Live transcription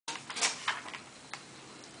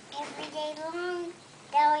day long,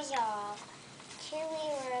 that was all. Till we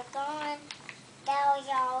were gone, that was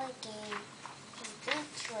all again. The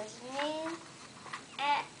beach was new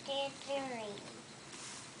after the rain.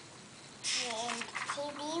 And the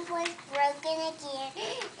TV was broken again,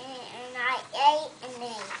 and I ate and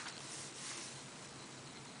ate.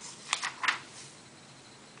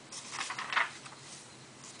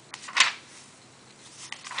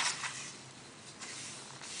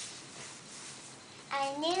 I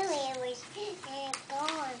knew it was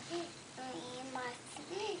gone,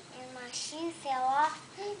 and my shoe fell off,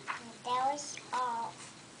 and that was all.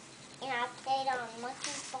 And I played on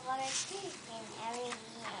monkey bars, and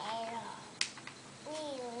everything ate all. We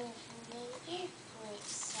was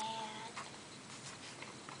sad.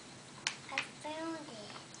 I found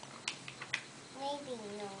it. Maybe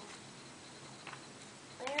no.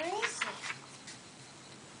 Where is it?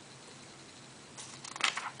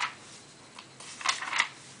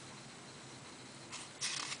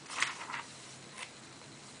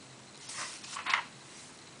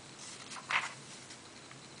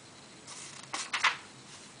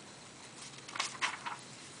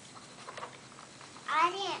 I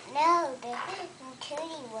didn't know that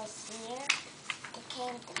Tootie was here. They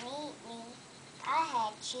came to meet me. I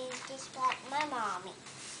had shoes just like my mommy.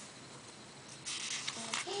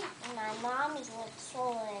 And my mommy would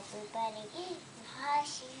show everybody how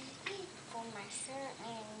shoes for my shirt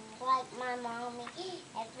and like my mommy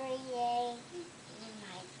every day in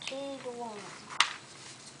my 2-to-1.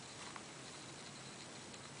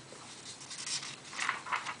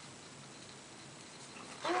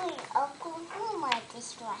 It was Oklahoma this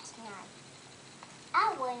last night.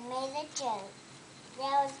 I wouldn't made a joke.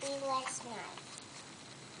 That would be last night.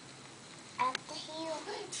 Up the hill,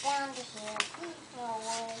 down the hill,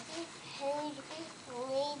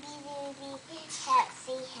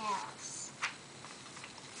 Happy House.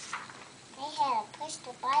 They had to push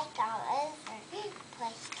the bike all over the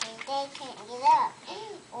place because they couldn't get up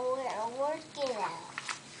or work it out.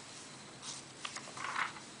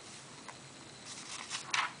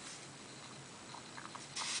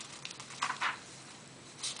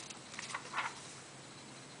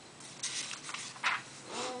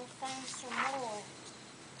 Some more.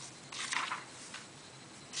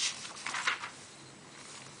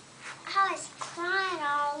 I was crying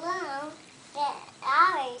all alone. I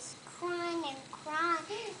was crying and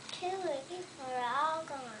crying too. We're all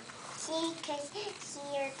gone. See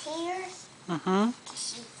her tears? Mm-hmm.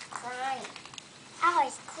 She's crying. I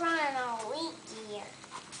was crying all week here.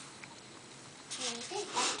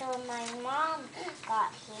 After my mom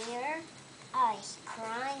got here, I was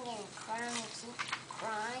crying and crying, keep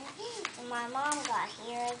crying. And my mom got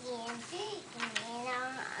here again, and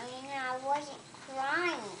I wasn't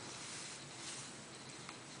crying.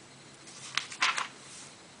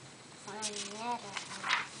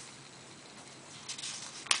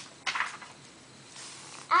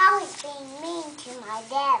 I was being mean to my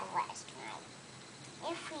dad last night.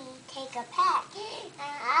 If we take a pack,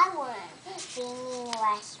 I wouldn't be mean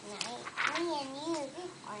last night. Me and you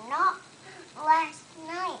are not last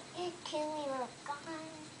night till we were gone.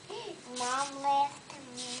 Mom left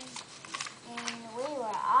and we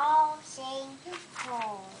were all saying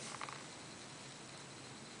home.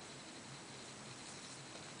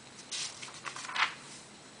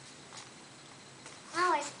 I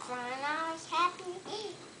was crying, I was happy,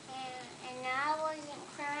 and I wasn't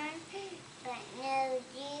crying, but no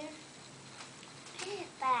dear.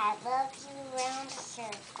 But I love you around the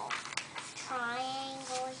circle.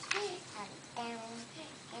 Triangles are down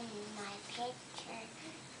in my picture.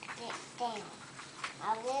 Get down. A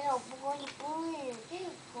little boy blue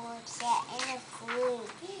who sat in a flue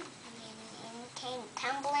and came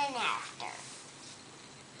tumbling after.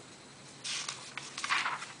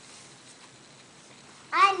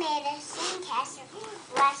 I made a sandcastle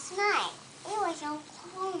last night. It was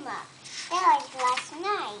Oklahoma. That was last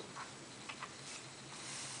night.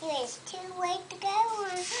 It was too late to go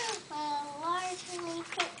on a large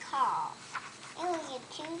electric car. It was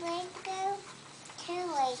too late to go. And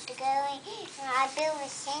I built a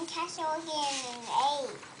sandcastle again and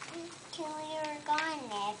ate till we were gone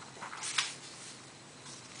there.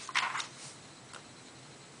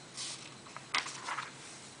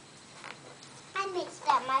 I mixed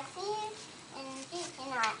up my food and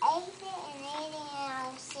I ate it and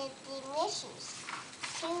I said delicious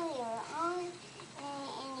till we were on.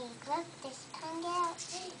 And he plucked his tongue out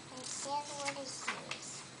and said what it says.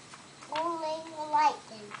 We'll leave the light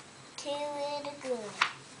then, till it good.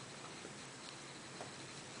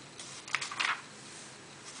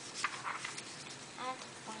 That's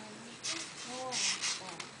fun.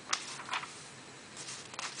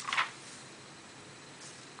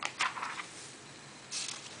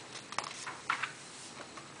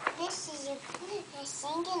 singing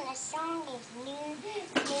the song is New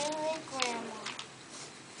with Grandma.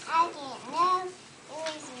 I didn't know it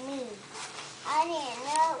was me. I didn't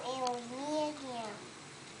know it was me again.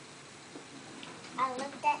 I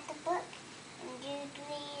looked at the book and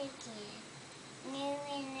drew it again. New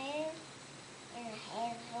and new, and I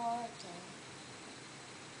had it all again.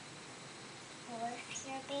 What's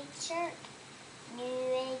your big shirt? New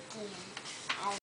again.